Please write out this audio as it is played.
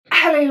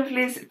Hello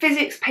lovelies,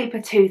 physics paper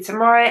 2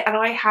 tomorrow, and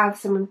I have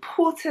some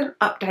important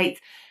updates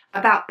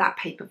about that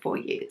paper for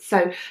you.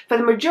 So for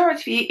the majority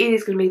of you, it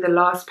is going to be the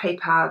last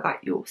paper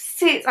that you'll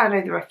sit. I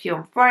know there are a few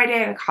on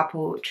Friday and a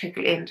couple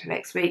trickle into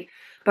next week,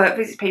 but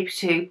physics paper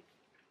 2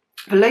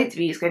 for loads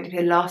of you is going to be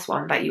the last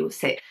one that you will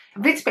sit.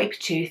 And physics paper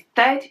 2,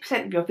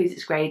 30% of your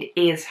physics grade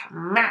is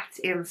maths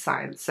in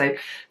science. So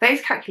those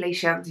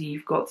calculations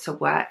you've got to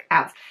work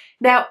out.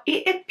 Now,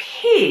 it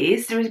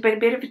appears there has been a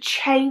bit of a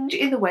change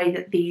in the way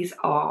that these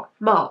are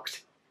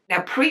marked.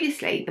 Now,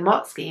 previously, the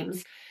mark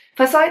schemes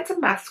for science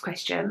and maths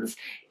questions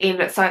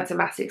in science and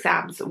maths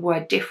exams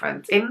were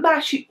different. In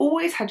maths, you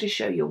always had to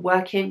show your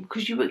working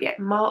because you would get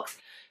marks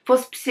for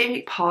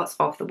specific parts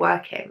of the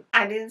working.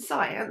 And in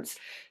science,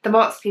 the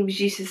mark schemes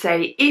used to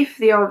say, if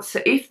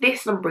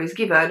this number is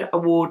given,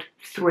 award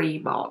 3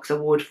 marks,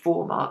 award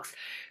 4 marks.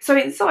 So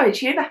in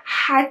science, you never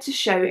had to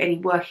show any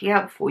working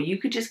out before. You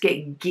could just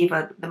get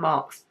given the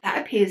marks.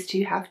 That appears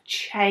to have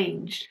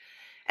changed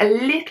a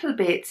little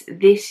bit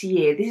this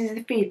year. This is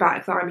the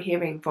feedback that I'm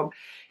hearing from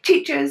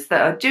teachers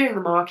that are doing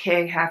the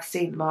marking, have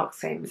seen the mark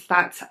schemes,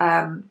 that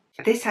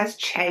this has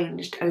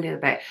changed a little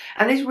bit.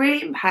 And this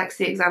really impacts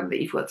the exam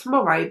that you've got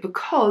tomorrow,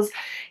 because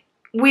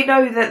we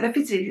know that the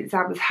physics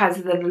exam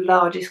has the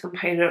largest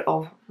component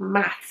of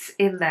maths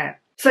in there.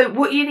 So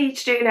what you need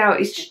to do now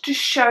is just to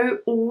show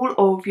all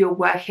of your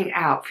working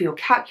out for your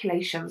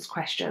calculations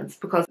questions,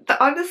 because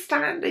the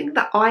understanding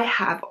that I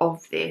have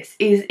of this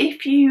is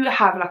if you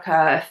have like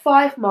a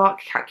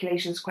 5-mark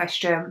calculations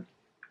question,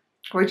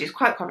 which is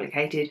quite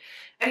complicated,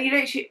 and you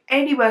don't do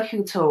any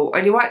working at all,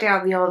 and you write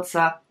down the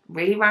answer,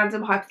 really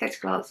random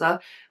hypothetical answer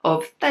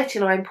of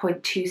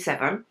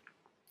 39.27,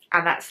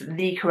 and that's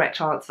the correct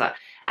answer,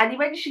 and you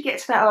manage to get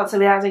to that answer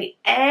without doing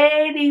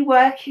any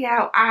working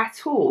out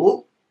at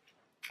all,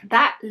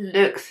 that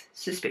looks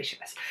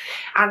suspicious.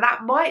 And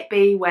that might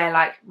be where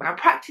like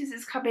malpractice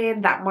has come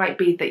in. That might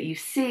be that you've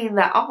seen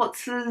the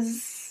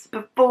answers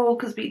before,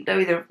 because we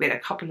know there have been a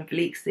couple of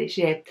leaks this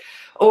year,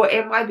 or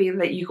it might be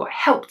that you got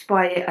helped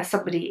by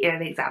somebody in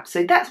an exam.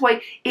 So that's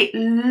why it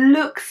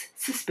looks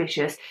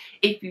suspicious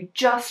if you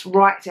just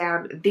write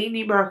down the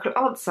numerical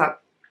answer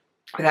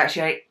without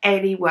showing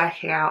any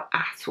working out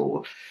at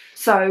all.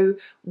 So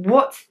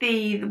what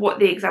the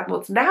exam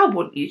boards now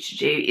want you to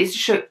do is to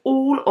show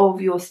all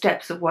of your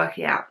steps of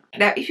working out.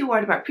 Now, if you're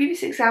worried about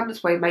previous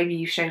exams where maybe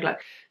you've shown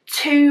like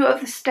 2 of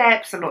the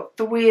steps and not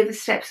 3 of the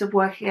steps of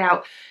working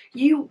out,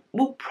 you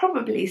will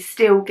probably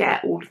still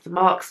get all of the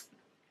marks.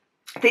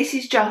 This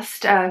is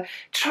just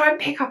try and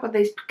pick up on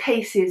those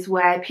cases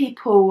where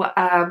people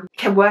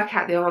can work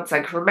out the answer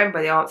and can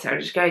remember the answer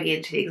and just going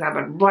into the exam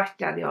and writing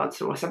down the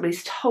answer, or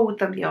somebody's told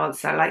them the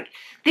answer. Like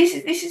this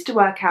is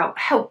to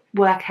help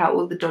work out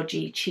all the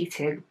dodgy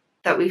cheating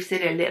that we've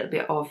seen a little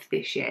bit of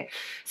this year.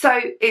 So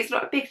it's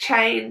not a big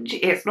change,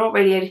 it's not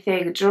really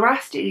anything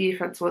drastically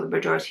different to what the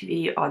majority of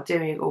you are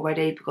doing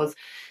already, because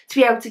to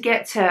be able to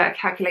get to a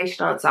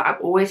calculation answer, I'm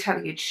always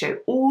telling you to show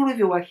all of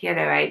your working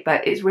anyway,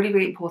 but it's really,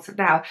 really important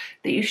now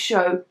that you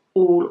show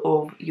all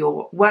of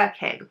your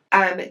working.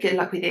 Good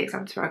luck with the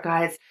exam tomorrow,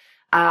 guys.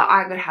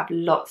 I'm going to have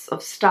lots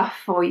of stuff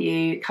for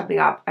you coming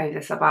up over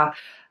the summer,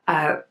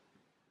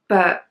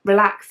 but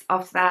relax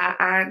after that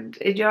and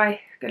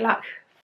enjoy. Good luck.